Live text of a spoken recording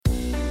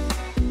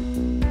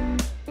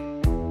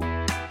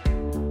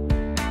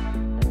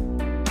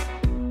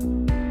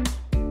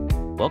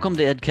Welcome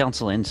to Ed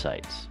Council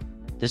Insights.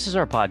 This is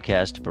our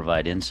podcast to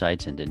provide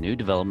insights into new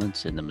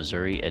developments in the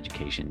Missouri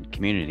education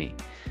community.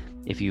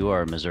 If you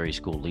are a Missouri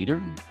school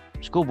leader,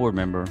 school board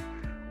member,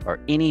 or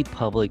any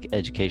public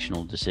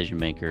educational decision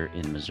maker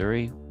in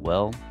Missouri,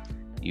 well,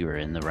 you are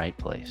in the right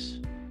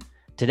place.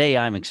 Today,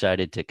 I'm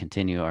excited to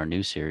continue our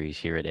new series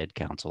here at Ed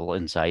Council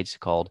Insights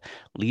called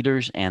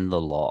Leaders and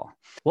the Law.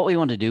 What we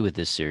want to do with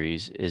this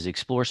series is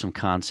explore some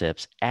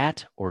concepts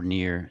at or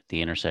near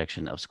the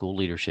intersection of school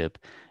leadership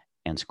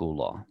and school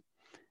law.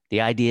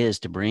 The idea is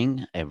to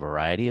bring a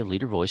variety of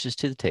leader voices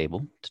to the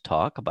table to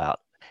talk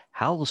about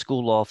how the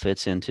school law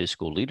fits into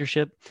school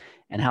leadership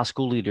and how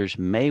school leaders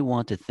may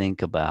want to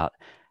think about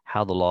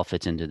how the law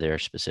fits into their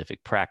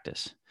specific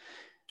practice.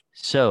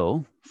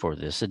 So, for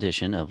this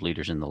edition of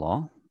Leaders in the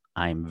Law,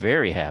 I'm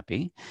very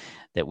happy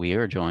that we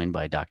are joined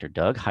by Dr.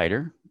 Doug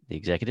Heider, the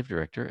Executive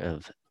Director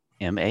of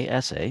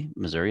MASA,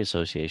 Missouri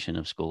Association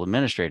of School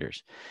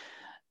Administrators.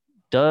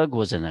 Doug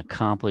was an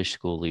accomplished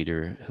school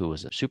leader who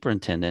was a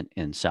superintendent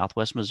in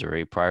Southwest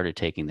Missouri prior to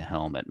taking the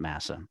helm at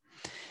MASA.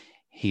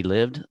 He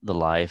lived the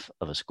life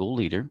of a school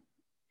leader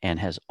and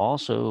has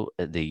also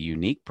the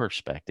unique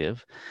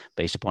perspective,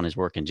 based upon his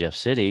work in Jeff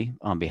City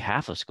on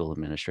behalf of school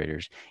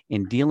administrators,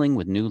 in dealing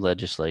with new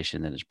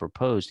legislation that is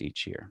proposed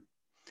each year.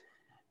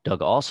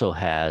 Doug also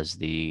has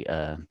the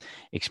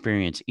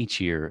experience each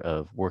year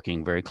of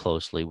working very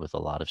closely with a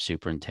lot of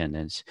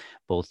superintendents,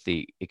 both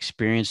the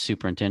experienced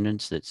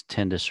superintendents that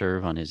tend to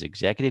serve on his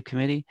executive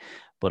committee,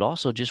 but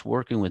also just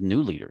working with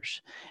new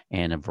leaders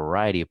and a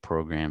variety of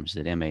programs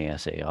that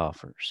MASA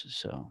offers.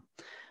 So,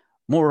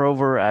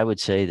 moreover, I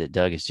would say that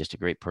Doug is just a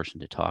great person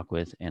to talk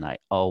with, and I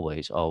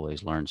always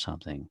learn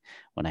something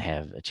when I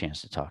have a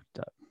chance to talk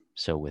to Doug.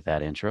 So with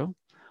that intro,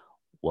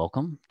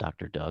 welcome,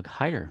 Dr. Doug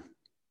Heider.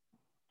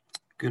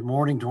 Good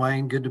morning,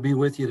 Dwayne. Good to be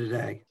with you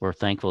today. We're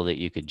thankful that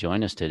you could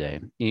join us today.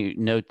 You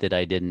note that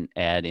I didn't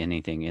add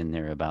anything in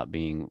there about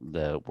being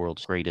the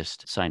world's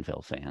greatest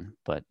Seinfeld fan,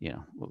 but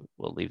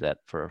we'll leave that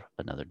for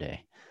another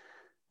day.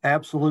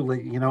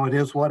 Absolutely. It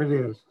is what it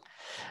is.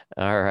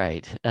 All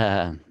right.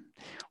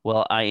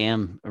 Well, I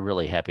am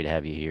really happy to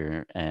have you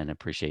here and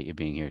appreciate you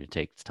being here to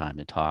take the time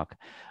to talk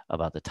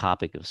about the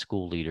topic of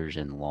school leaders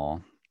in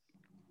law.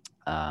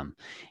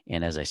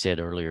 And as I said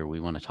earlier,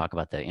 we want to talk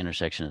about the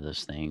intersection of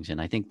those things.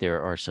 And I think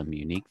there are some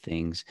unique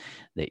things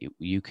that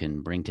you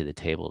can bring to the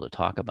table to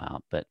talk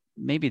about. But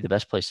maybe the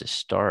best place to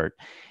start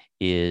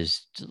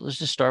is let's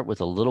just start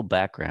with a little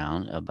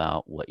background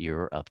about what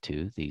you're up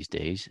to these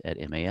days at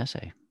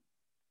MASA.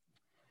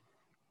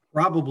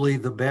 Probably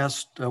the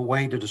best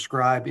way to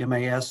describe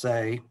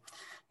MASA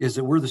is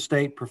that we're the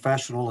state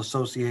professional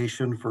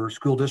association for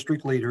school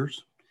district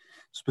leaders,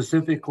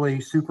 specifically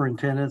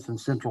superintendents and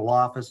central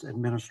office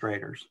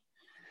administrators.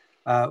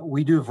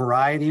 We do a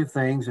variety of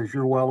things, as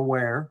you're well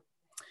aware.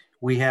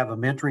 We have a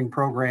mentoring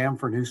program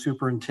for new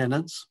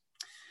superintendents.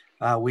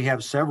 We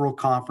have several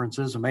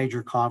conferences, a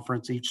major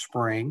conference each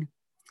spring.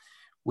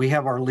 We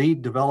have our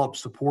Lead Develop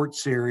Support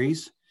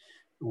series,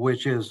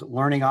 which is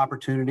learning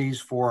opportunities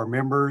for our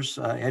members.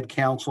 Ed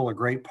Council, a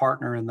great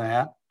partner in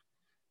that.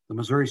 The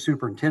Missouri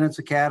Superintendents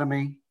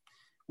Academy.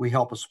 We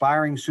help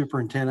aspiring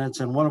superintendents,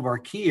 and one of our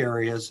key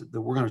areas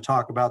that we're going to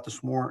talk about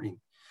this morning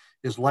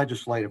is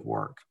legislative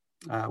work.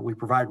 We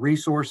provide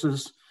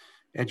resources,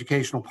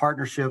 educational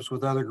partnerships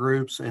with other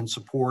groups, and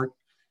support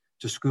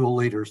to school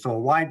leaders. So a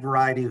wide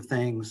variety of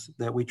things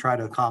that we try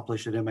to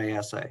accomplish at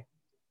MASA.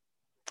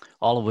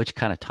 All of which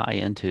kind of tie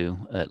into,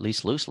 at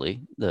least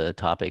loosely, the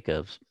topic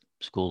of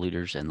school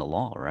leaders and the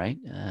law, right?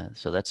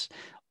 So that's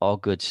all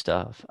good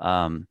stuff.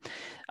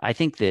 I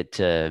think that,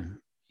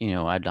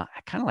 I'd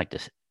kind of like to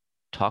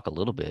talk a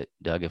little bit,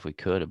 Doug, if we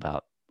could,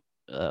 about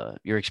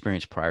your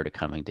experience prior to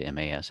coming to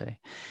MASA.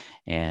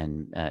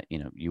 And,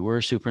 you were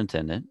a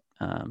superintendent.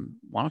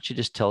 Why don't you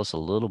just tell us a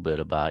little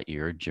bit about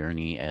your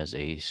journey as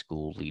a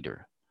school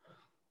leader?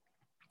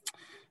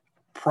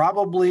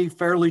 Probably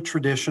fairly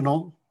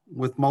traditional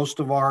with most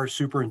of our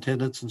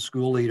superintendents and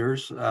school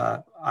leaders.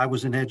 I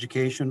was in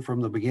education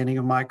from the beginning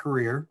of my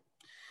career,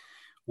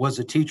 was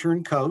a teacher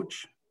and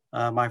coach.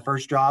 My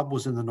first job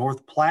was in the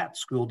North Platte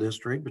School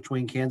District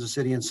between Kansas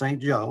City and St.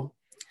 Joe,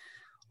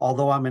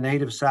 although I'm a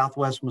native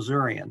Southwest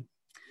Missourian.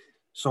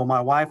 So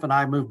my wife and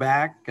I moved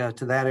back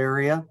to that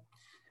area,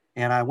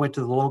 and I went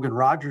to the Logan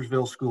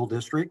Rogersville School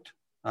District.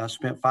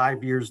 Spent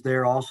 5 years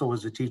there also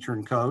as a teacher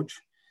and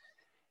coach.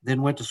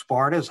 Then went to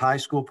Sparta as high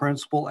school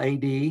principal,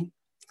 AD.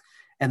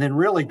 And then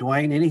really,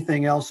 Dwayne,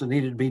 anything else that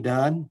needed to be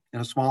done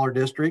in a smaller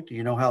district,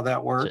 you know how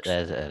that works.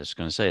 I was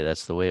going to say,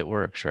 that's the way it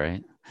works,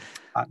 right?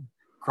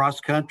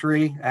 Cross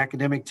country,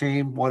 academic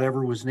team,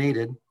 whatever was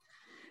needed.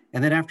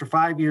 And then after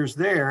 5 years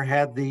there,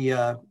 had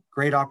the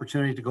great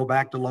opportunity to go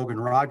back to Logan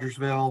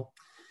Rogersville,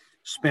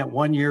 spent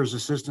 1 year as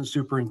assistant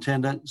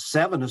superintendent,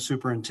 7 as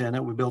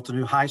superintendent. We built a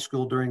new high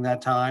school during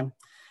that time.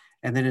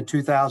 And then in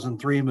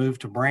 2003,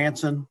 moved to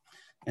Branson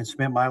and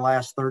spent my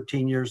last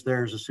 13 years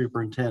there as a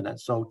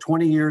superintendent. So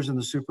 20 years in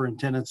the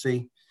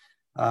superintendency,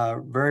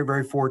 very,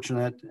 very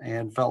fortunate,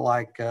 and felt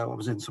like I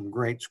was in some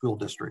great school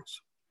districts.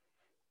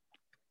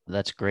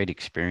 That's great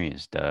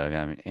experience, Doug.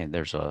 I mean, and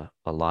there's a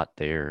lot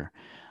there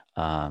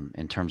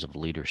in terms of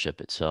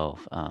leadership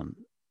itself.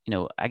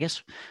 I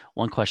guess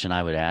one question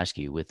I would ask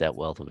you with that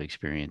wealth of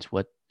experience,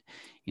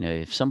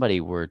 if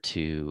somebody were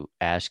to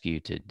ask you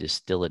to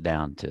distill it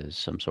down to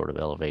some sort of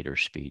elevator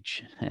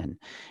speech and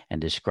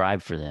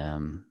describe for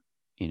them,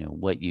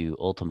 what you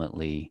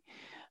ultimately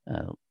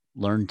uh,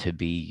 learned to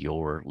be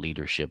your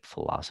leadership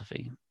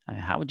philosophy,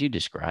 how would you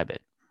describe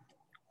it?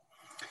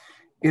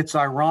 It's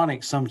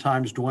ironic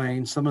sometimes,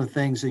 Dwayne, some of the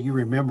things that you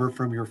remember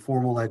from your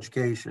formal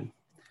education.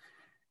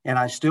 And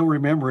I still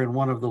remember in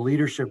one of the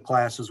leadership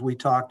classes, we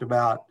talked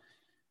about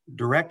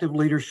directive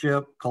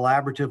leadership,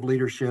 collaborative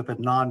leadership,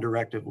 and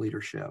non-directive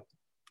leadership.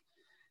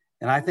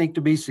 And I think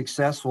to be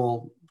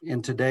successful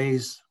in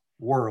today's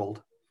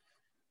world,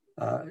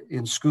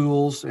 in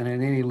schools and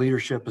in any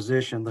leadership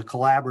position, the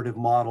collaborative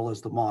model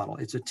is the model.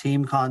 It's a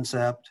team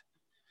concept.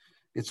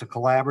 It's a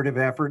collaborative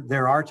effort.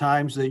 There are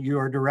times that you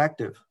are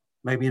directive,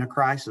 maybe in a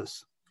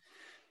crisis.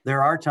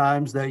 There are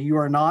times that you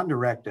are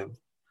non-directive.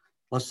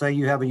 Let's say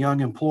you have a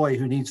young employee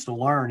who needs to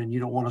learn and you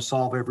don't want to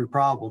solve every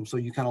problem, so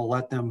you kind of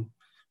let them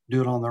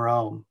do it on their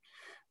own.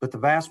 But the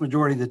vast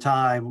majority of the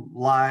time,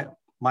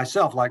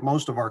 myself, like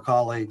most of our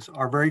colleagues,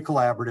 are very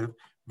collaborative,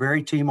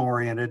 very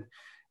team-oriented,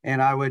 and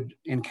I would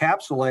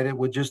encapsulate it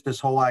with just this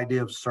whole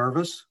idea of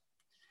service.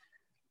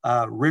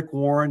 Rick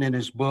Warren, in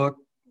his book,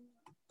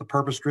 The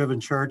Purpose-Driven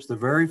Church, the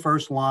very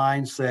first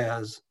line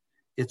says,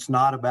 "It's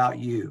not about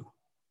you."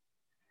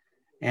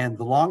 And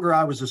the longer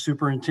I was a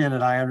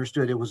superintendent, I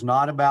understood it was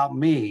not about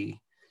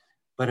me,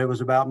 but it was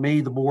about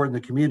me, the board, and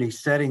the community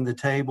setting the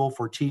table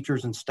for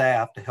teachers and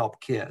staff to help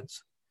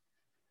kids.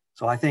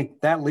 So I think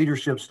that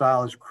leadership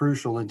style is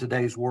crucial in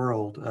today's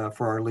world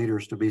for our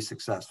leaders to be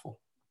successful.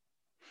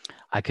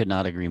 I could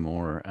not agree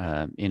more.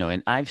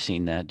 And I've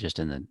seen that just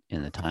in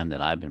the time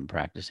that I've been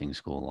practicing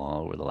school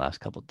law over the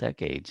last couple of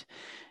decades.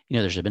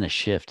 There's been a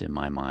shift in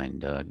my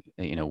mind,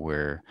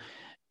 where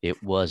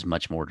it was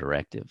much more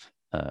directive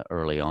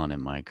early on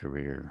in my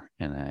career,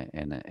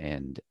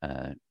 and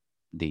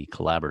the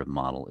collaborative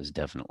model is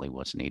definitely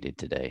what's needed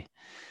today.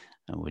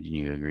 Wouldn't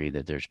you agree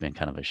that there's been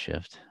kind of a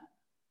shift?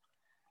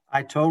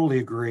 I totally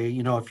agree.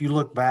 If you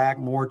look back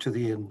more to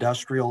the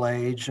industrial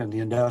age and the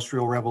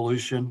industrial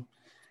revolution,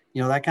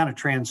 that kind of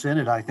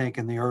transcended, I think,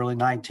 in the early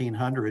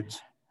 1900s.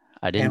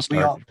 I didn't And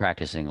start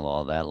practicing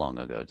law that long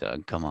ago,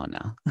 Doug. Come on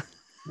now.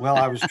 well,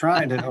 I was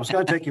going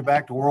to take you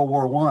back to World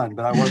War I,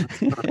 but I wasn't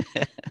sure.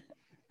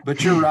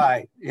 But you're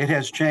right. It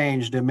has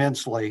changed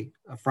immensely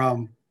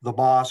from the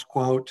boss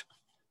quote,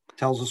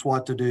 tells us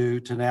what to do,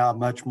 to now a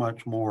much,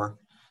 much more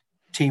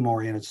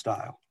team-oriented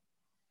style.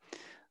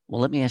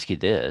 Well, let me ask you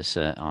this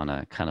on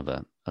a kind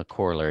of a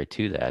corollary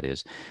to that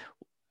is,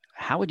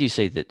 how would you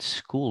say that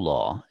school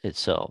law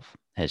itself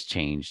has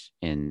changed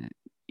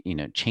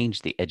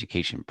changed the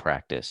education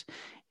practice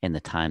in the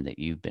time that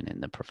you've been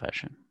in the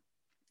profession?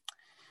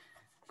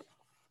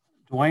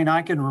 Dwayne,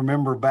 I can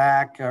remember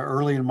back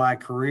early in my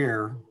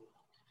career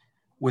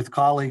with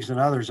colleagues and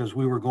others as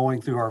we were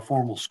going through our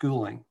formal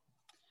schooling.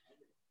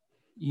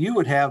 You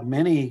would have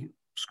many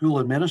school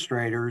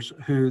administrators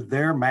who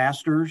their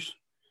master's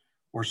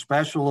or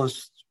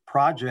specialist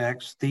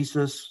projects,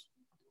 thesis,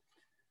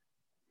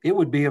 it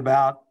would be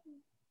about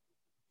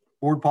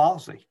board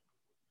policy.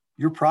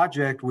 Your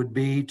project would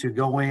be to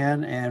go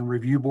in and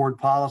review board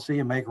policy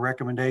and make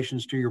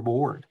recommendations to your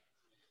board.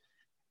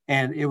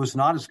 And it was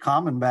not as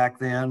common back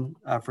then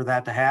for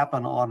that to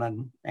happen on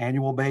an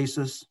annual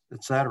basis,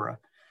 et cetera.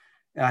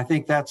 And I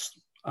think that's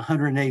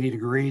 180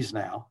 degrees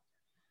now.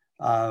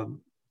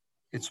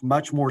 It's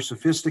much more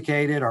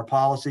sophisticated, our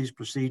policies,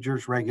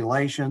 procedures,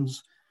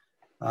 regulations,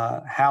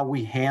 how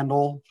we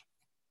handle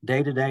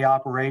day-to-day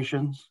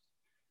operations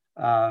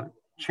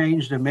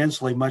changed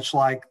immensely, much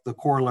like the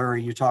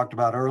corollary you talked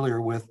about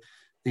earlier with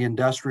the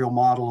industrial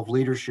model of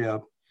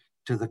leadership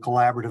to the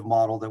collaborative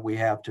model that we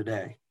have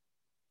today.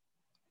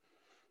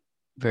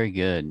 Very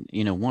good.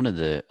 One of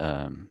the,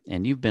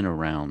 and you've been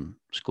around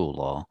school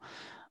law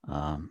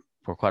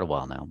for quite a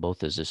while now,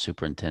 both as a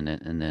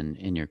superintendent and then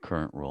in your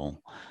current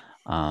role.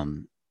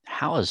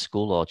 How has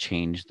school law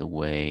changed the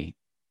way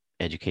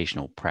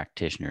educational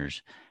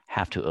practitioners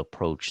have to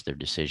approach their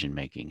decision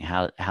making,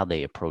 how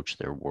they approach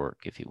their work,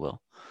 if you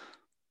will?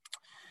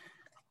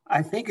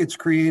 I think it's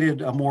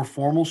created a more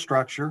formal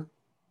structure.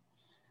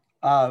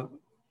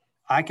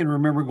 I can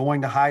remember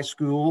going to high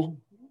school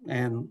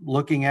and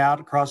looking out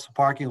across the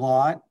parking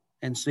lot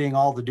and seeing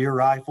all the deer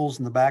rifles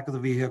in the back of the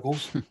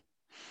vehicles,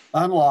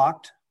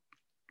 unlocked.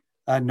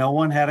 No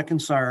one had a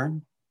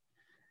concern.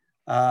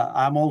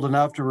 I'm old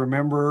enough to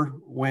remember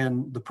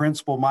when the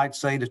principal might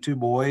say to two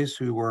boys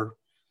who were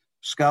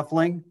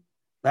scuffling,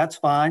 "That's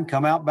fine,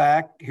 come out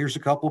back. Here's a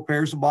couple of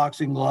pairs of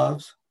boxing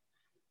gloves.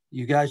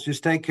 You guys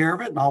just take care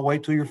of it and I'll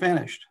wait till you're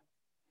finished."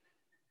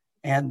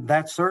 And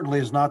that certainly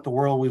is not the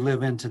world we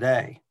live in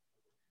today.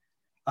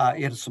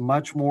 It's a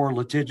much more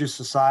litigious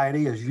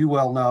society, as you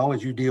well know,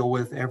 as you deal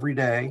with every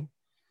day.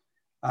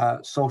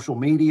 Social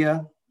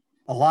media,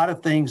 a lot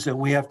of things that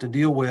we have to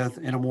deal with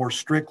in a more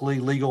strictly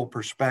legal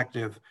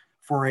perspective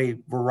for a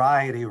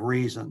variety of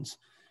reasons.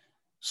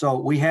 So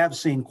we have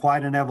seen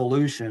quite an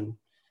evolution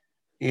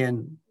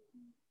in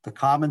the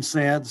common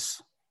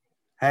sense,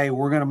 hey,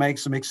 we're going to make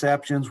some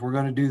exceptions, we're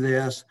going to do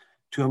this,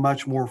 to a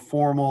much more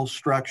formal,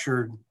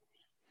 structured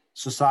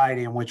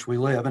society in which we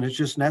live. And it's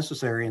just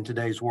necessary in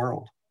today's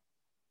world.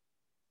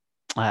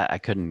 I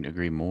couldn't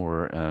agree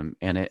more.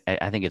 And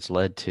I think it's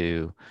led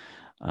to,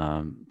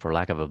 for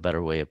lack of a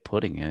better way of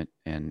putting it,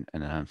 and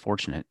an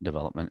unfortunate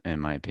development, in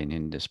my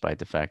opinion, despite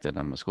the fact that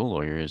I'm a school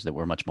lawyer, is that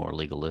we're much more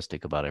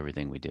legalistic about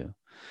everything we do.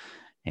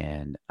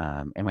 And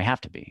we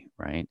have to be,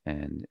 right?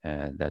 And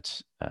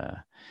that's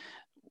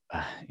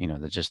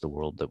that's just the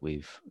world that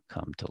we've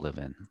come to live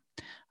in,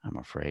 I'm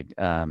afraid.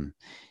 I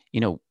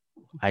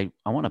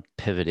want to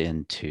pivot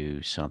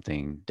into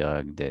something,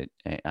 Doug, that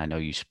I know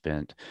you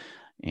spent,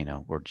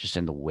 we're just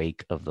in the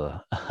wake of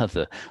the of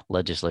the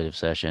legislative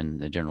session.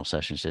 The general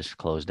session's just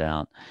closed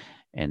out,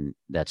 and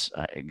that's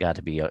got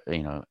to be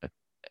a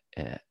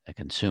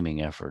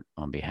consuming effort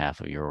on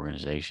behalf of your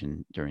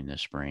organization during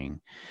this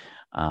spring.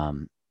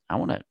 I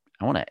want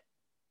to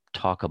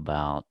talk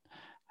about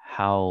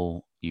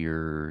how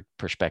your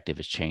perspective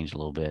has changed a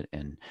little bit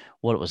and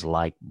what it was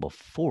like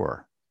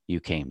before you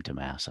came to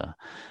Massa.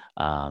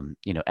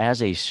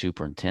 As a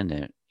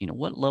superintendent,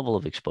 what level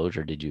of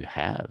exposure did you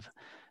have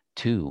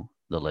to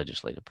the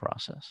legislative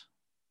process?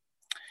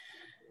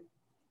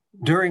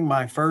 During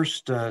my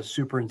first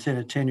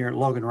superintendent tenure at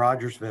Logan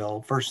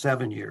Rogersville, first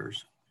 7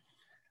 years,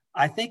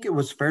 I think it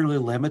was fairly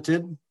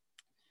limited,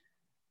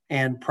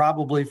 and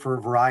probably for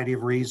a variety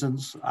of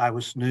reasons. I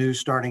was new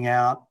starting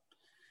out.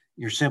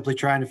 You're simply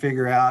trying to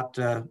figure out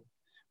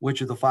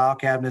which of the file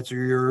cabinets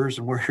are yours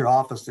and where your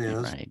office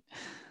is. Right.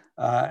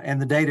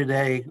 And the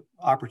day-to-day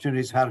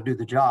opportunities of how to do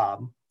the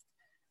job,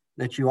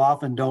 that you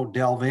often don't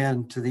delve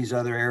into these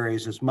other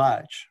areas as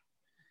much.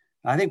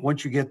 I think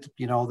once you get,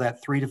 that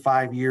 3 to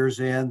 5 years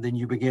in, then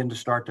you begin to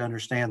start to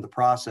understand the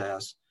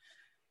process.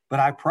 But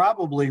I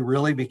probably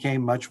really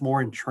became much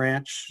more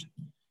entrenched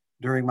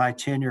during my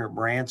tenure at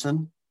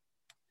Branson.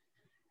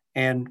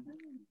 And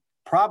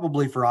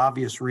probably for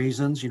obvious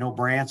reasons,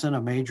 Branson,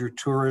 a major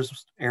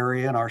tourist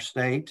area in our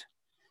state,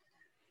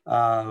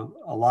 a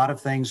lot of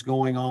things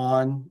going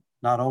on,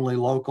 not only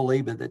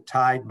locally, but that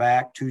tied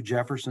back to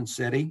Jefferson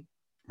City.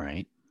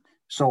 Right.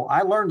 So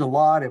I learned a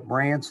lot at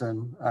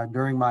Branson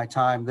during my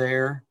time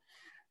there.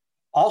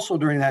 Also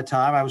during that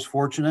time, I was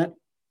fortunate.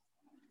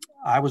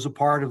 I was a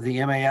part of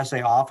the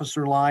MASA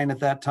officer line at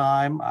that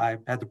time. I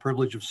had the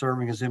privilege of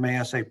serving as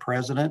MASA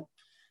president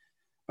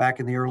back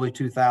in the early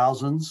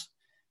 2000s.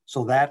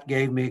 So that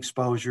gave me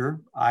exposure.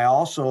 I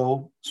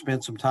also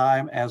spent some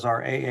time as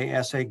our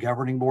AASA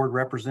governing board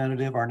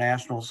representative, our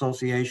national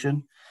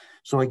association.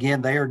 So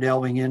again, they are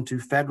delving into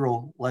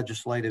federal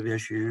legislative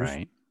issues.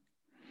 Right.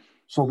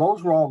 So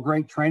those were all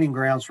great training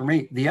grounds for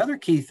me. The other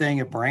key thing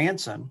at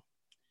Branson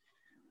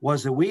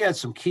was that we had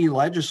some key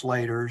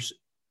legislators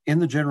in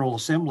the General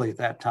Assembly at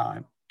that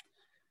time.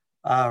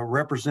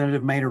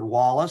 Representative Maynard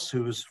Wallace,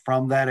 who was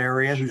from that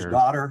area, Sure. whose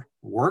daughter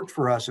worked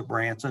for us at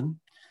Branson.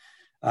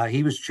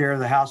 He was chair of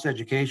the House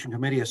Education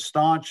Committee, a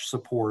staunch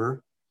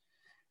supporter.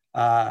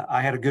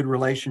 I had a good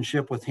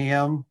relationship with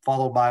him,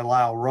 followed by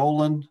Lyle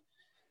Rowland.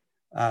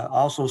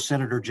 Also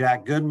Senator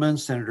Jack Goodman,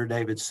 Senator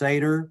David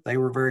Sater. They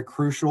were very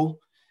crucial,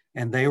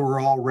 and they were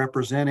all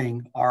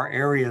representing our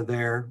area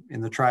there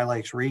in the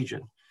Tri-Lakes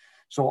region.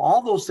 So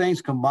all those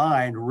things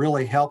combined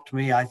really helped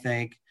me, I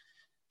think,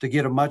 to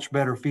get a much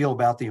better feel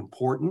about the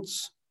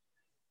importance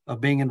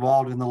of being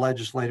involved in the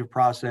legislative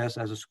process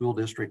as a school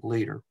district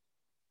leader.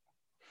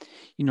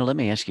 Let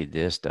me ask you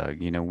this, Doug.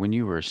 When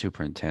you were a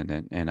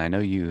superintendent, and I know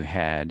you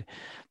had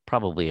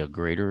probably a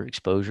greater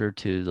exposure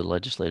to the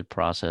legislative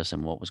process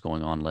and what was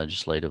going on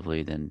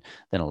legislatively than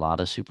a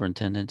lot of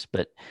superintendents,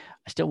 but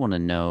I still want to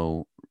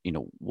know,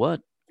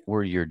 what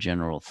were your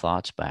general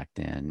thoughts back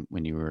then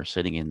when you were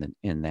sitting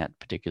in that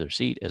particular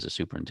seat as a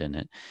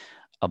superintendent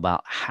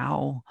about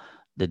how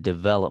the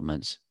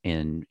developments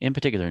in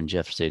particular in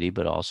Jeff City,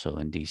 but also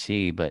in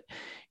DC, but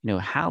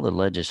how the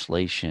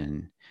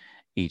legislation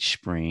each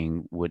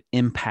spring would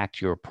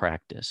impact your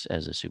practice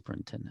as a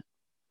superintendent?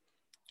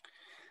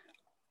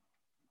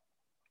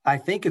 I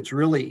think it's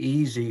really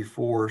easy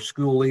for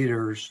school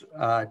leaders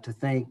to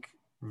think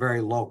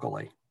very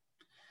locally.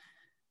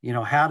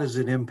 How does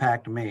it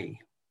impact me?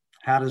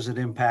 How does it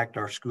impact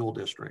our school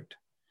district?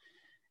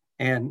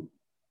 And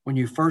when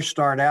you first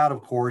start out,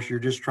 of course, you're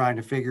just trying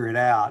to figure it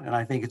out. And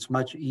I think it's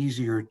much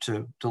easier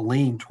to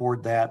lean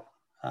toward that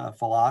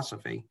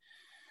philosophy.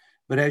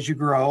 But as you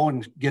grow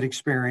and get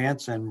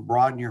experience and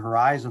broaden your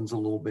horizons a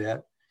little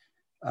bit,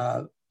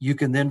 you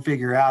can then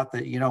figure out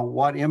that,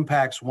 what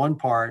impacts one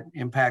part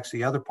impacts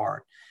the other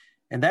part.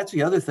 And that's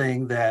the other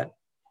thing that,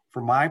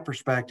 from my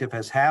perspective,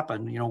 has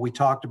happened. We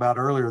talked about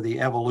earlier the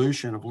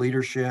evolution of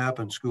leadership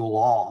and school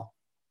law.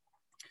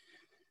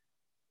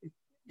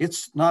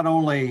 It's not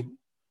only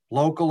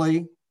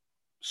locally,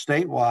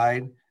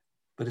 statewide,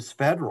 but it's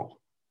federal.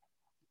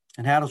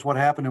 And how does what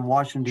happened in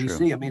Washington,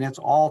 D.C.? I mean, it's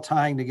all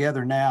tying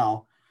together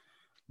now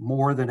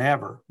more than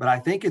ever. But I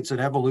think it's an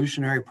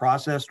evolutionary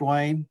process,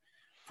 Dwayne,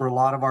 for a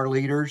lot of our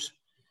leaders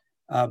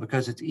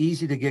because it's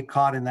easy to get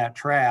caught in that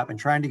trap and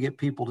trying to get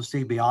people to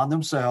see beyond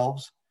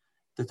themselves,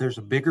 that there's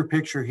a bigger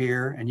picture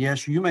here. And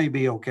yes, you may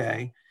be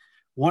okay.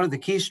 One of the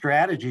key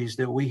strategies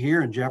that we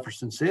hear in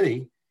Jefferson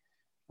City,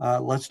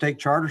 let's take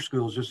charter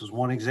schools just as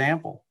one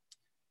example.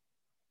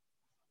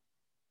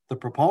 The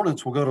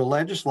proponents will go to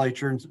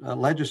legislator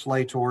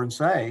and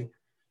say,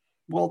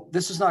 well,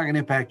 this is not going to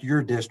impact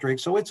your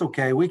district, so it's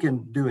okay. We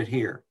can do it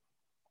here.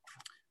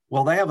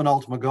 Well, they have an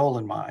ultimate goal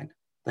in mind.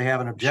 They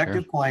have an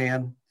objective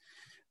plan.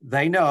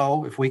 They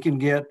know if we can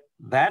get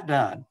that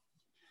done,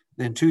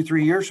 then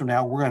 2-3 years from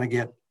now, we're going to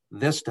get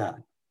this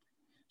done.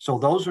 So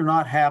those are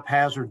not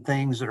haphazard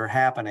things that are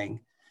happening.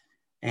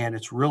 And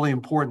it's really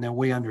important that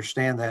we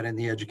understand that in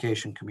the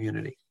education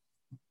community.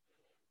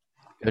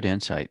 Good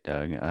insight,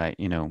 Doug.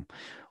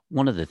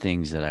 One of the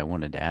things that I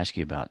wanted to ask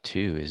you about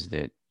too is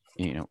that,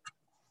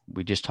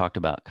 we just talked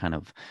about kind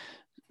of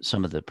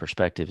some of the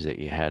perspectives that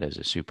you had as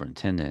a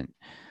superintendent,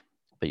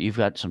 but you've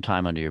got some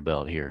time under your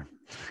belt here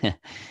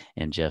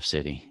in Jeff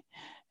City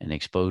and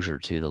exposure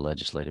to the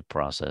legislative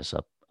process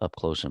up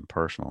close and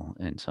personal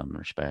in some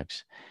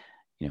respects.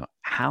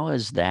 How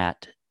has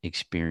that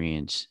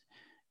experience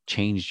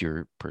changed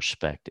your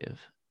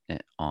perspective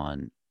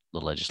on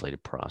the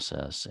legislative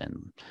process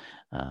and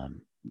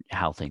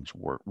how things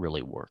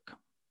really work?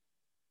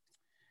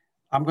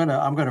 I'm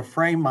gonna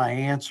frame my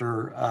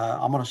answer.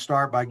 I'm gonna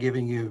start by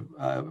giving you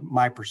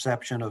my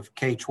perception of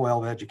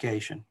K-12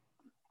 education.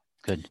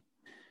 Good.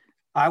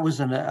 I was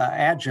an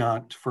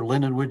adjunct for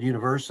Lindenwood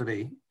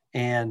University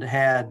and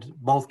had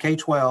both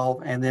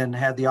K-12 and then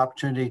had the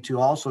opportunity to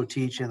also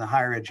teach in the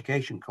higher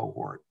education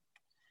cohort.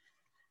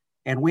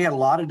 And we had a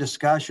lot of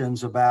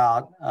discussions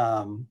about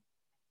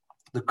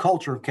the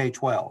culture of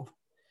K-12.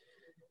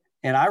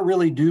 And I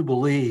really do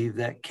believe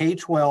that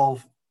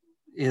K-12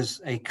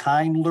 is a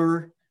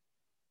kinder,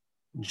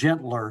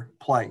 gentler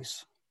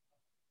place.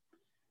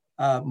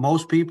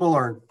 Most people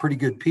are pretty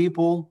good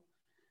people.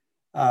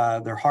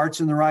 Their heart's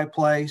in the right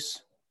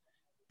place.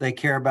 They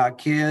care about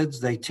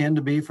kids. They tend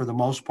to be, for the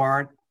most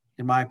part,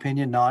 in my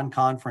opinion,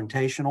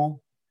 non-confrontational.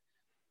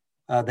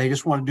 They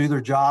just want to do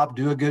their job,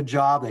 do a good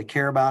job. They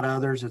care about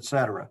others,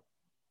 etc.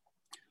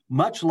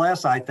 Much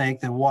less, I think,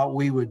 than what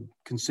we would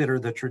consider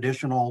the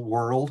traditional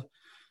world,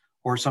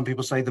 or some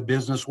people say the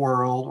business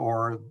world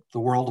or the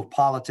world of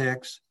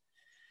politics.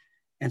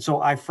 And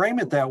so I frame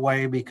it that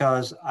way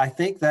because I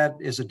think that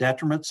is a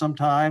detriment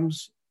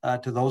sometimes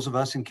to those of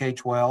us in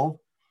K-12.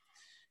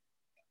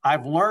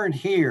 I've learned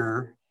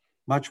here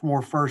much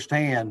more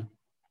firsthand,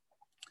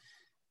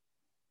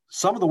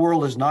 some of the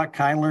world is not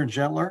kinder and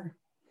gentler.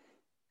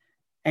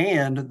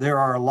 And there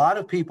are a lot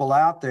of people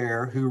out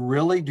there who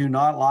really do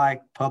not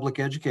like public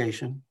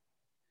education.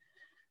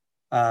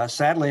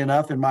 Sadly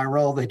enough, in my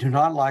role, they do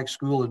not like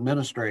school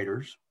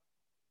administrators.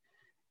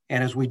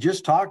 And as we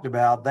just talked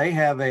about, they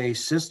have a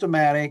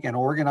systematic and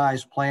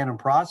organized plan and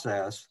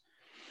process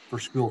for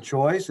school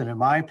choice. And in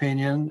my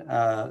opinion,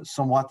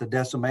 somewhat the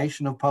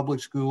decimation of public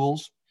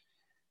schools.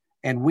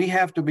 And we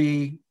have to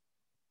be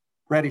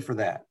ready for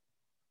that.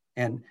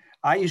 And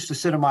I used to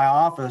sit in my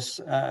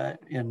office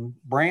in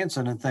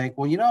Branson and think,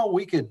 well,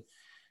 we could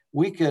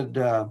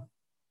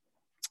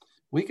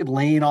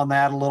lean on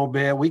that a little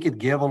bit. We could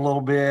give a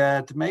little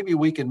bit. Maybe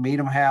we could meet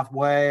them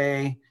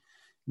halfway,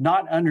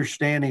 not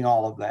understanding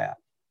all of that.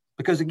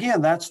 Because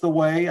again, that's the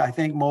way I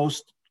think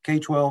most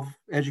K-12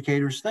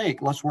 educators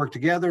think. Let's work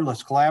together.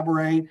 Let's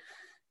collaborate.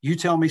 You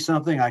tell me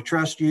something, I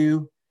trust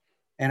you.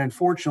 And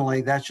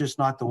unfortunately, that's just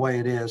not the way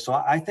it is. So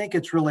I think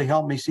it's really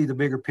helped me see the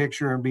bigger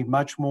picture and be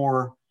much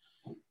more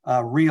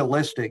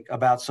realistic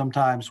about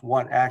sometimes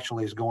what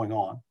actually is going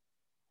on.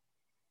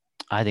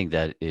 I think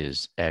that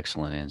is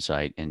excellent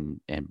insight and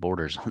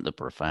borders on the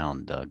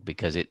profound, Doug,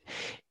 because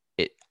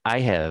I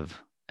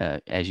have,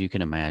 as you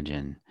can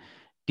imagine,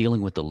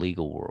 dealing with the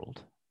legal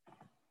world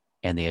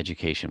and the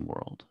education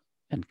world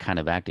and kind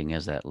of acting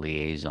as that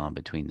liaison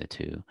between the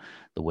two,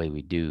 the way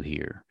we do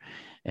here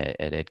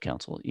at Ed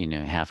Council. You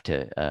have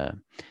to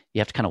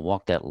kind of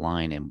walk that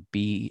line and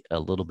be a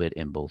little bit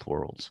in both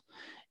worlds.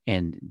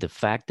 And the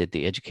fact that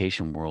the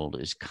education world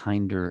is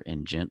kinder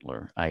and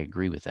gentler, I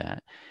agree with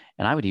that.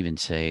 And I would even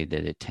say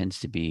that it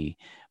tends to be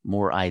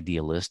more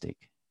idealistic.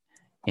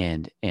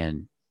 And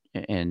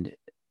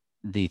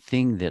the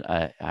thing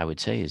that I would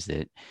say is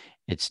that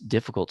it's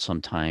difficult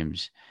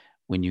sometimes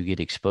when you get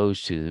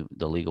exposed to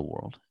the legal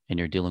world and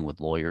you're dealing with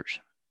lawyers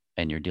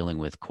and you're dealing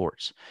with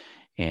courts,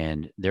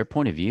 and their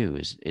point of view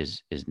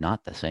is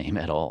not the same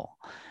at all.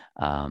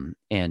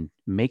 And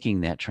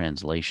making that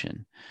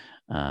translation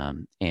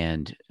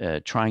and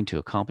trying to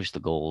accomplish the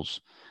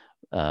goals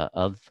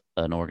of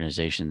an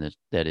organization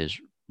that is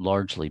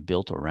largely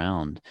built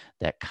around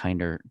that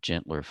kinder,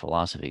 gentler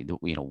philosophy.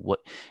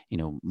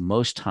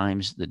 Most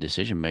times the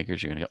decision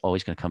makers are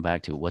always going to come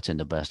back to what's in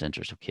the best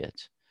interest of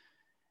kids.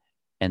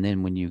 And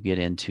then when you get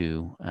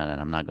into, and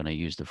I'm not going to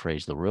use the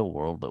phrase the real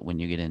world, but when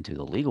you get into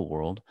the legal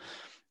world,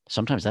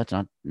 sometimes that's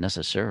not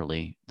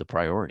necessarily the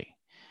priority.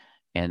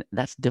 And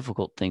that's a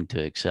difficult thing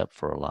to accept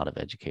for a lot of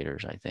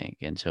educators, I think.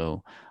 And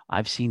so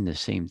I've seen the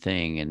same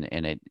thing,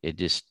 and it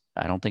just,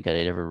 I don't think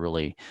I'd ever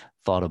really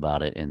thought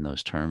about it in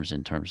those terms,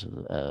 in terms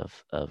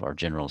of our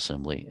General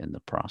Assembly in the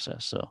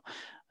process. So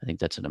I think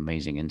that's an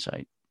amazing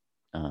insight,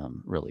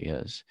 really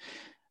is.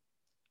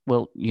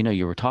 Well,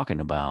 you were talking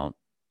about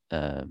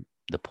uh,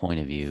 the point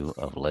of view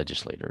of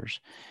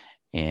legislators,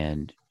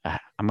 and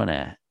I'm going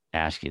to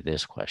ask you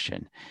this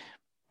question.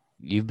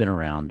 You've been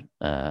around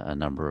a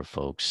number of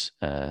folks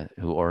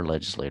who are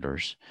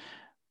legislators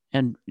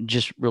and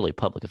just really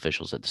public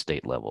officials at the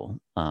state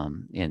level,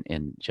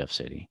 in Jeff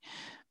City.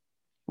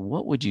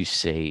 What would you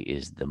say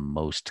is the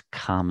most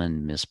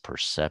common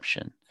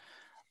misperception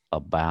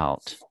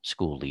about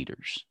school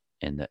leaders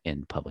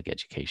in public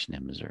education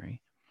in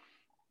Missouri?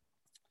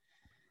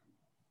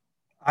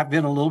 I've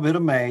been a little bit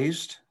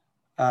amazed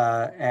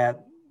at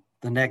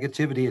the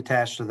negativity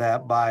attached to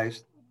that by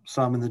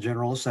some in the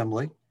General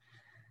Assembly.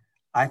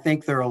 I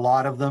think there are a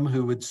lot of them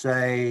who would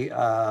say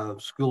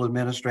school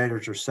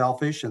administrators are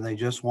selfish and they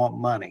just want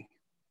money.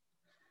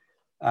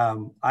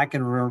 I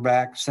can remember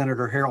back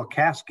Senator Harold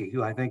Caskey,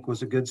 who I think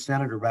was a good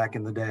senator back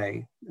in the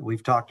day.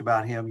 We've talked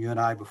about him, you and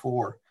I,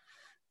 before.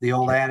 The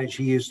old adage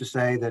he used to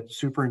say that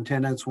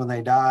superintendents, when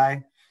they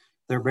die,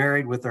 they're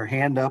buried with their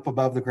hand up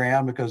above the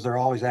ground because they're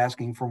always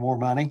asking for more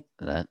money.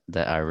 That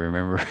I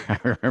remember. I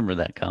remember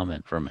that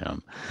comment from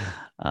him.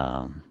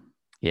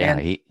 Yeah,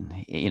 And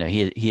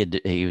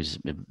he was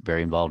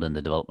very involved in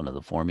the development of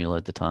the formula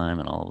at the time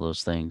and all of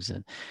those things,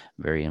 and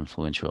very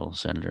influential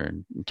senator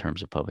in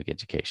terms of public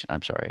education.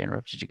 I'm sorry, I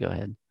interrupted you. Go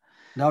ahead.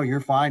 no,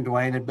 you're fine,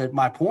 Dwayne. But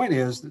my point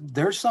is,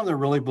 there's some that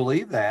really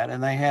believe that,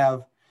 and they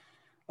have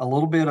a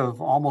little bit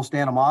of almost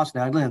animosity.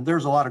 Now,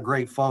 there's a lot of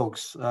great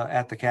folks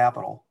at the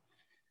Capitol,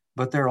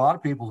 but there are a lot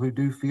of people who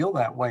do feel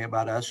that way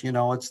about us.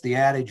 It's the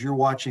adage, you're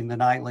watching the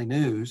nightly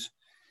news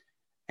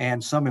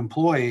and some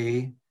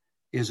employee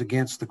is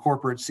against the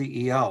corporate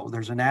CEO.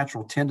 There's a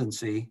natural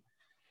tendency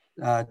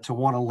to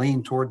want to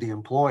lean toward the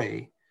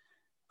employee.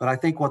 But I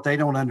think what they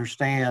don't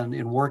understand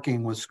in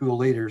working with school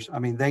leaders, I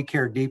mean, they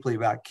care deeply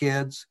about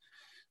kids.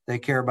 They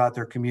care about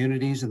their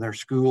communities and their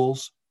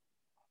schools.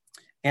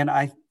 And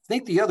I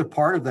think the other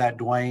part of that,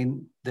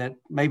 Dwayne, that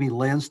maybe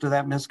lends to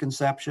that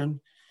misconception,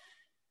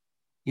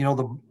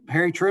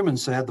 Harry Truman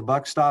said the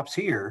buck stops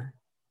here.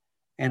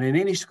 And in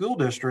any school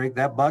district,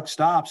 that buck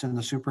stops in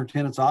the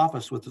superintendent's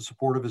office with the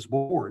support of his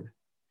board.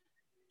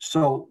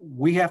 So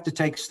we have to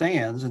take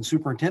stands, and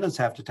superintendents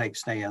have to take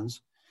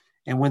stands.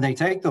 And when they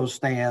take those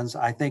stands,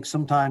 I think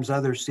sometimes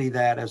others see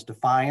that as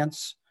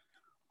defiance,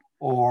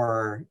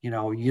 or, you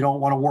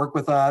don't want to work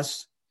with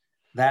us,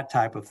 that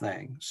type of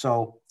thing.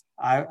 So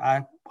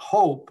I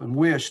hope and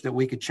wish that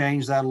we could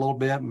change that a little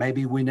bit.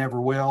 Maybe we never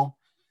will.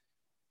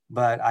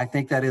 But I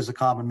think that is a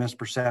common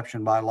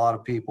misperception by a lot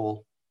of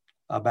people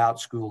about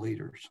school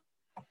leaders.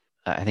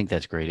 I think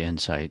that's great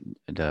insight,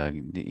 Doug.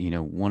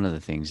 One of the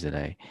things that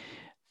I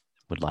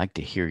would like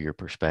to hear your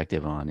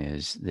perspective on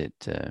is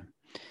that,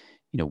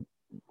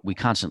 we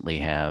constantly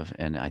have,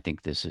 and I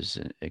think this is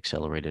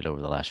accelerated over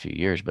the last few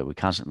years, but we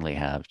constantly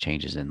have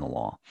changes in the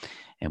law,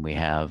 and we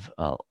have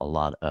a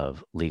lot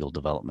of legal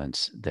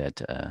developments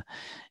that,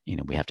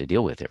 we have to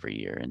deal with every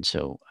year. And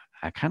so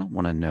I kind of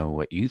want to know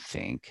what you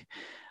think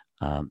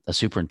a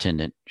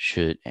superintendent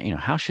should,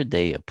 how should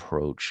they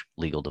approach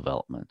legal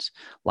developments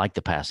like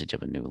the passage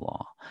of a new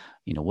law?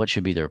 What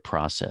should be their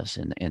process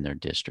in their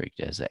district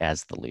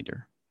as the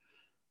leader?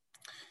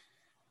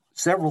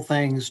 Several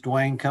things,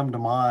 Dwayne, come to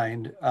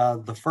mind.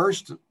 The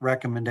first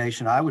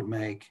recommendation I would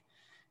make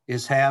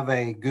is have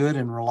a good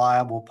and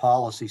reliable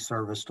policy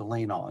service to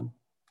lean on.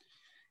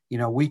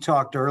 We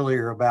talked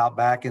earlier about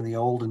back in the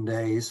olden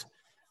days,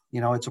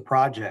 it's a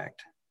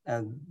project.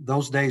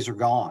 Those days are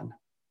gone.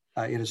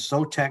 It is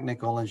so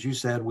technical. As you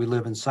said, we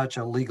live in such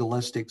a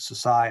legalistic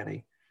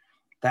society.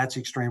 That's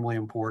extremely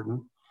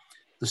important.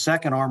 The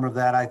second arm of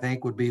that, I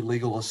think, would be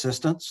legal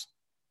assistance.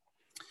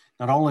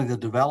 Not only the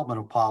development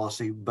of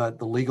policy, but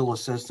the legal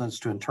assistance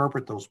to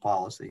interpret those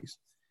policies.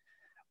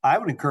 I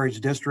would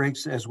encourage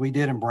districts, as we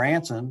did in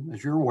Branson,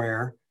 as you're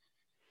aware,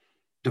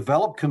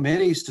 develop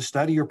committees to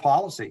study your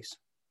policies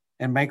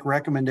and make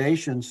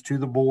recommendations to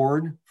the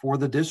board for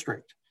the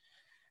district.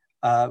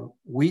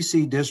 We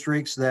see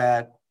districts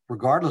that,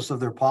 regardless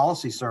of their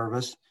policy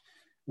service,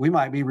 we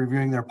might be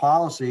reviewing their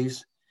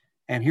policies,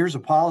 and here's a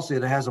policy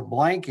that has a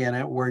blank in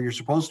it where you're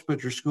supposed to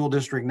put your school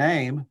district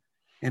name,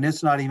 and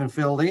it's not even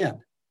filled in.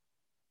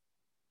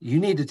 You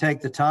need to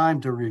take the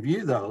time to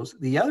review those.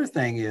 The other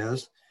thing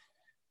is,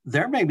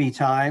 there may be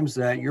times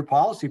that your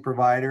policy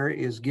provider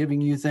is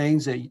giving you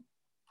things that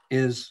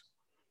is,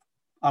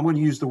 I'm going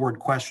to use the word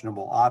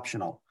questionable,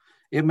 optional.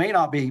 It may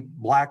not be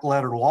black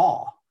letter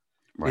law.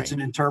 Right. It's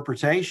an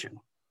interpretation.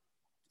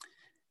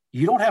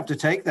 You don't have to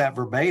take that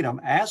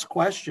verbatim. Ask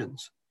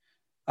questions.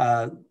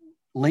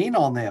 Lean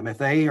on them. If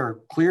they are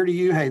clear to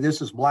you, hey, this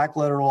is black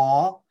letter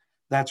law,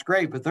 that's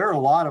great. But there are a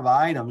lot of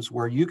items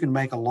where you can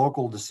make a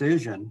local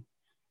decision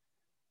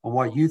on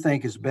what you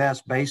think is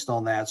best based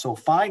on that. So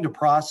find a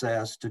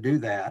process to do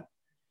that.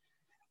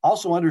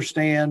 Also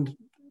understand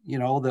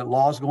that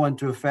laws go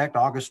into effect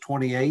August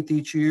 28th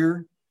each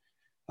year,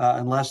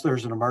 unless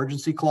there's an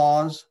emergency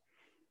clause,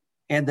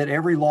 and that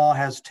every law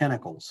has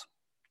tentacles.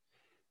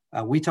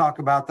 We talk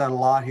about that a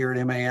lot here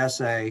at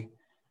MASA.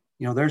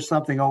 There's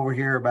something over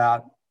here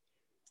about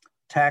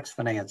tax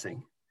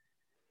financing.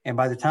 And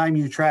by the time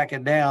you track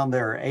it down,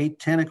 there are 8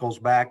 tentacles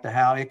back to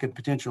how it could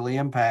potentially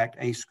impact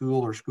a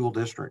school or school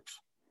districts.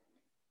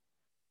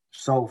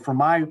 So from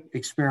my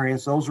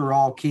experience, those are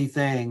all key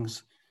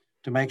things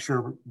to make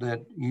sure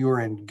that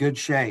you're in good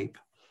shape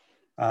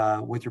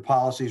with your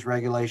policies,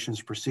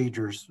 regulations,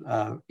 procedures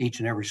each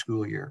and every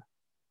school year.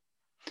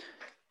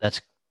 That's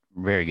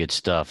very good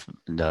stuff,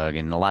 Doug,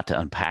 and a lot to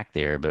unpack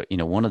there. But,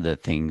 one of the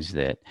things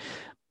that,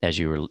 as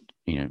you were,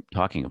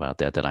 talking about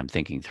that I'm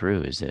thinking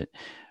through is that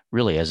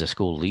really as a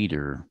school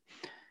leader,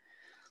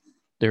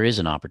 there is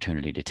an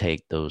opportunity to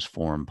take those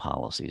foreign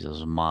policies,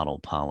 those model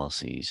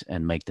policies,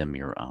 and make them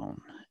your own.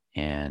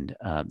 And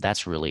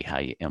that's really how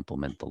you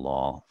implement the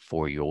law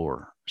for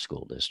your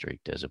school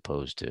district, as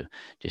opposed to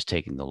just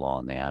taking the law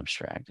in the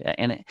abstract.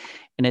 And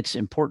it's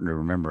important to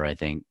remember, I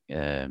think,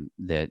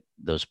 that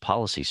those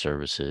policy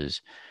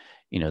services,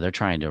 they're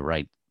trying to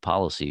write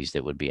policies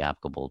that would be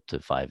applicable to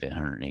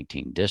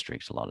 518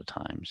 districts a lot of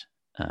times,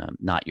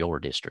 not your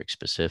district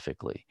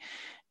specifically.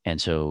 And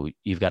so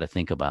you've got to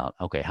think about,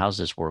 okay, how's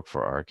this work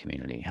for our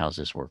community? How's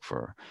this work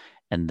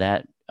and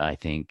that, I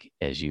think,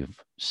 as you've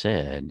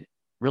said,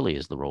 really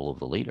is the role of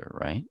the leader,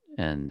 right?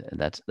 And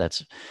that's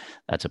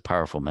a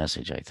powerful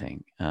message, I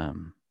think. Let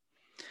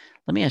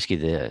me ask you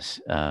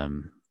this.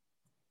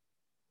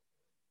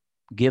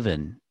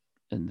 Given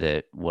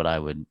that what I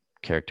would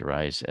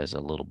characterize as a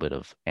little bit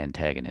of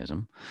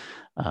antagonism,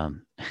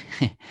 and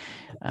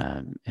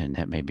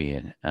that may be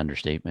an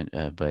understatement,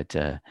 but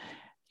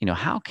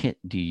how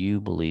do you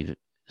believe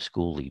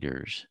school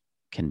leaders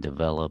can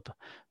develop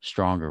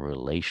stronger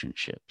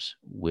relationships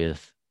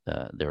with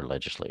their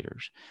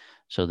legislators,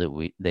 so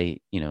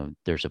that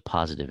there's a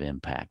positive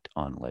impact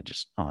on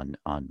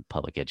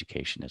public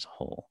education as a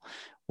whole?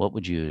 What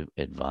would you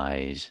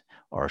advise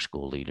our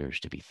school leaders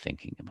to be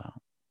thinking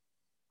about?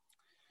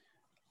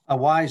 A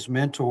wise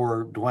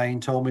mentor,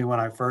 Dwayne, told me when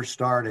I first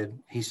started,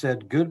 he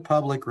said, good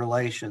public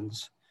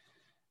relations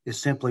is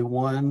simply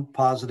one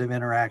positive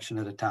interaction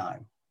at a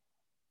time.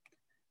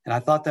 And I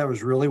thought that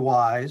was really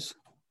wise,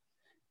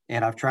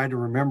 and I've tried to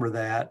remember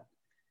that.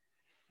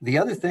 The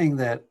other thing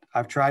that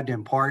I've tried to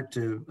impart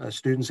to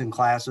students in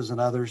classes and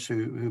others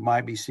who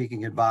might be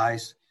seeking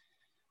advice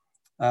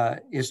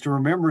is to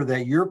remember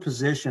that your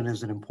position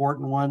is an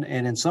important one.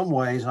 And in some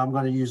ways, I'm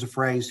going to use a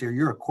phrase here,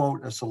 you're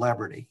a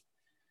celebrity.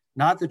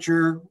 Not that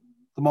you're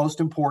the most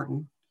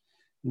important,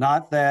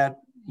 not that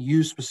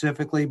you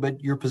specifically,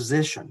 but your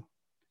position.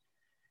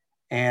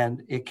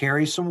 And it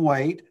carries some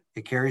weight,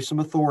 it carries some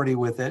authority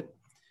with it.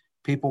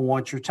 People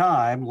want your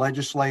time.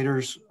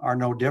 Legislators are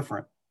no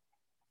different.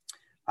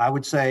 I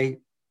would say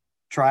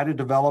try to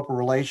develop a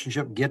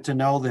relationship, get to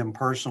know them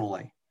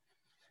personally,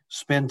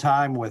 spend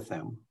time with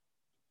them,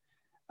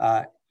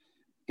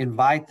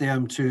 invite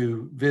them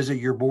to visit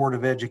your Board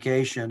of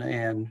Education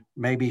and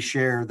maybe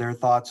share their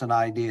thoughts and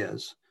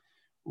ideas.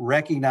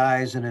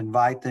 Recognize and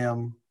invite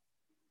them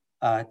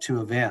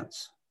to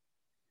events.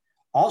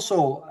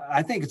 Also,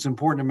 I think it's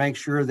important to make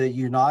sure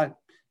that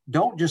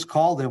don't just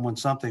call them when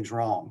something's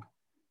wrong.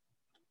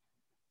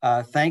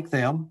 Thank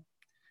them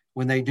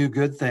when they do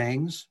good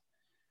things.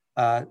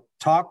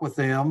 Talk with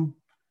them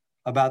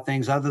about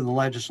things other than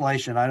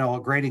legislation. I know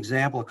a great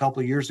example. A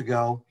couple of years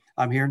ago,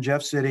 I'm here in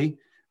Jeff City.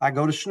 I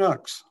go to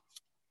Schnucks.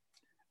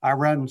 I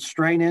run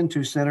straight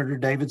into Senator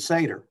David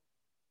Sater,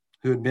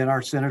 who had been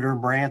our senator in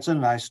Branson,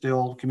 and I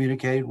still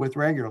communicated with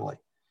regularly.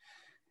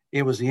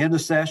 It was the end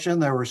of session.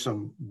 There were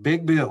some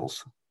big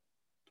bills.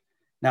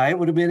 Now, it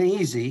would have been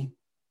easy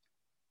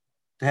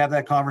to have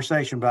that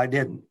conversation, but I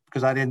didn't,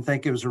 because I didn't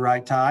think it was the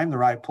right time, the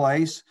right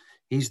place.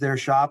 He's there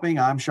shopping.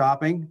 I'm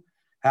shopping.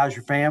 How's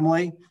your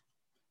family?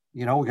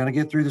 We're going to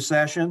get through the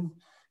session.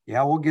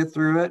 Yeah, we'll get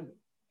through it.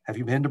 Have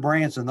you been to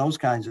Branson? Those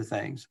kinds of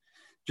things.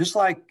 Just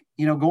like,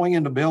 going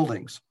into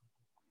buildings.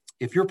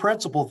 If your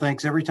principal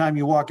thinks every time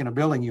you walk in a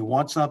building, you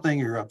want something,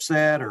 you're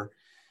upset, or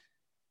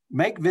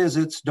make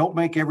visits, don't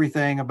make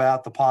everything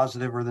about the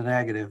positive or the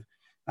negative.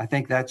 I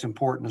think that's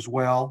important as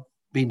well.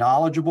 Be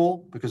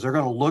knowledgeable, because they're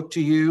going to look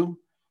to you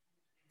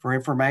for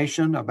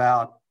information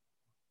about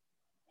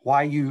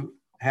why you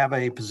have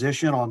a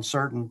position on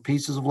certain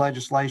pieces of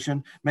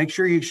legislation. Make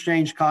sure you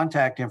exchange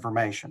contact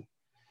information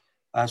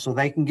so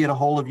they can get a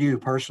hold of you,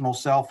 personal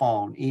cell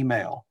phone,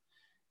 email.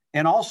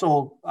 And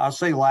also, I'll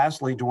say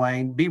lastly,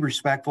 Dwayne, be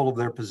respectful of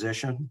their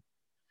position.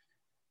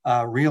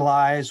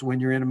 Realize when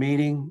you're in a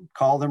meeting,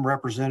 call them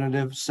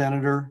representative,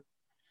 senator.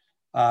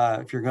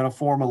 If you're going to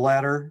form a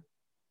letter.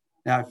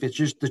 Now, if it's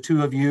just the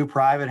two of you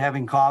private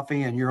having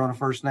coffee and you're on a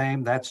first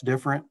name, that's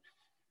different.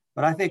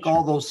 But I think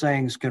all those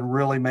things can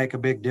really make a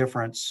big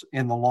difference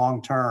in the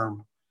long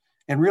term,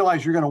 and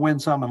realize you're going to win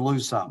some and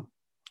lose some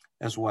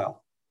as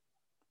well.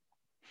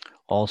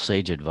 All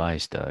sage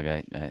advice, Doug.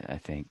 I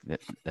think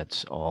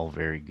that's all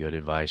very good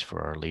advice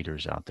for our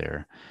leaders out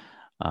there.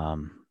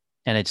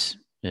 And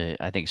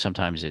I think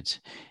sometimes it's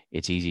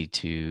easy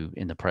to,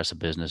 in the press of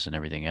business and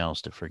everything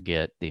else, to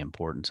forget the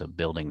importance of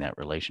building that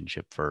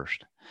relationship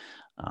first,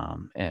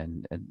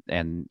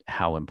 and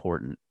how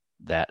important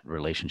that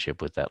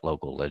relationship with that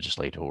local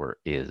legislator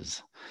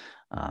is,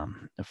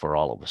 for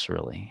all of us,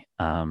 really.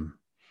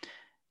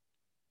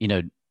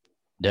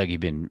 Doug,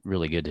 you've been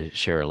really good to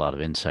share a lot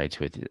of insights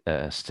with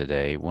us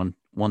today. One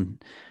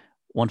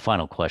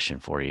final question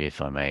for you,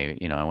 if I may.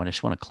 I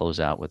just want to close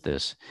out with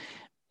this.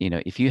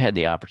 If you had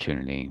the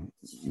opportunity,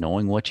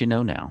 knowing what you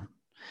know now,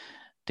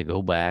 to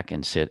go back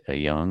and sit a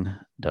young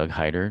Doug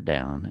Hyder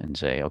down and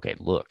say, okay,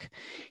 look,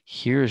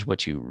 here's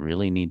what you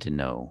really need to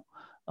know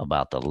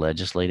about the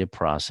legislative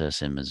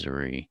process in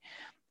Missouri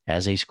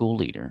as a school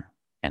leader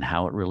and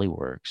how it really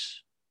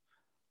works,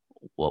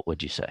 what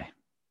would you say?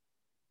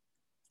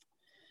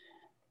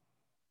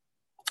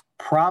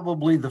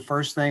 Probably the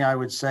first thing I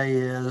would say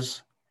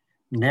is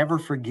never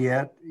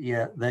forget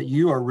that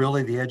you are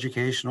really the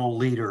educational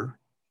leader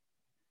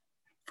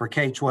for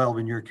K-12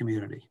 in your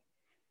community.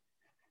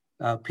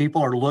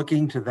 People are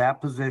looking to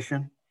that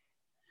position.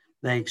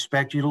 They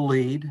expect you to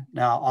lead.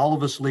 Now, all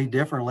of us lead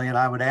differently, and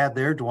I would add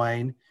there,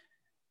 Dwayne,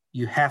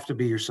 you have to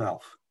be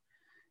yourself.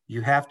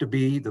 You have to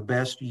be the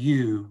best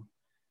you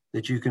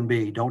that you can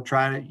be.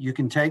 You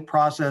can take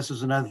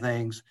processes and other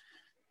things,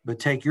 but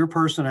take your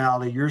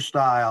personality, your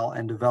style,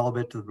 and develop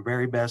it to the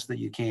very best that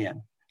you can.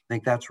 I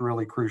think that's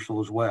really crucial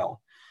as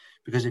well.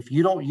 Because if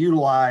you don't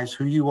utilize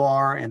who you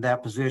are in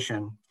that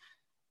position,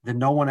 then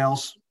no one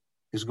else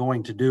is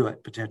going to do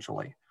it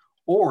potentially.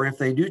 Or if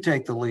they do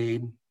take the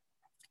lead,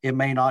 it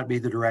may not be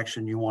the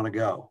direction you want to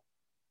go.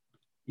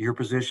 Your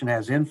position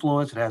has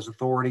influence, it has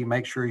authority,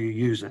 make sure you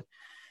use it.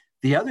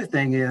 The other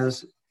thing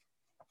is,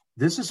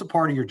 this is a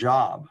part of your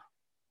job.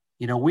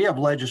 We have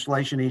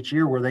legislation each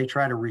year where they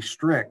try to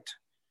restrict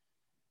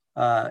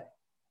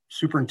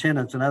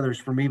superintendents and others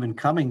from even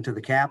coming to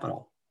the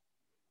Capitol.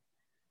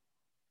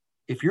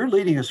 If you're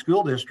leading a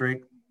school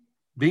district,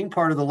 being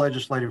part of the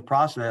legislative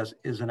process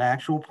is an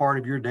actual part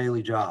of your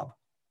daily job.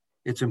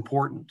 It's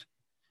important.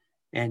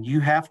 And you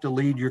have to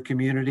lead your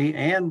community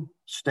and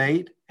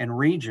state and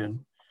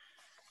region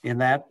in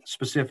that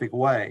specific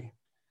way.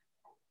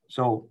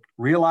 So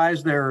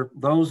realize there are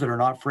those that are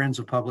not friends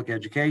of public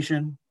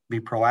education, be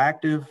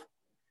proactive,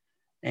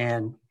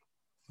 and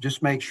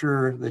just make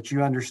sure that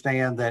you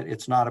understand that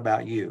it's not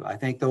about you. I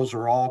think those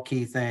are all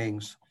key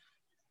things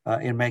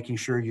in making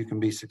sure you can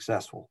be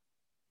successful.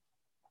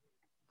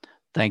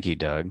 Thank you,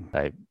 Doug.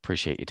 I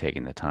appreciate you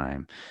taking the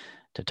time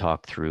to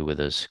talk through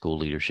with us school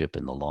leadership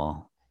and the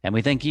law. And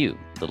we thank you,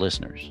 the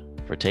listeners,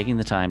 for taking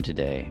the time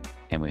today.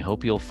 And we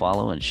hope you'll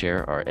follow and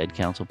share our Ed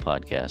Council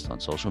podcast on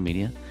social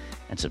media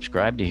and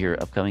subscribe to hear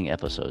upcoming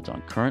episodes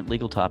on current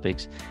legal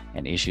topics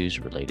and issues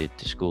related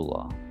to school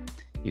law.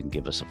 You can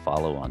give us a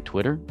follow on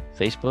Twitter,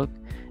 Facebook,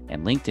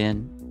 and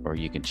LinkedIn, or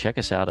you can check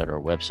us out at our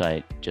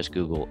website. Just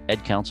Google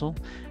Ed Council.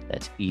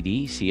 That's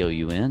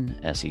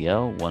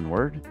EDCOUNSEL, one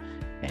word,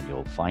 and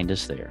you'll find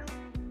us there.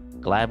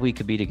 Glad we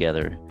could be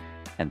together,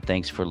 and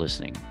thanks for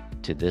listening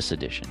to this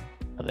edition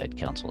of Ed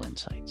Council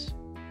Insights.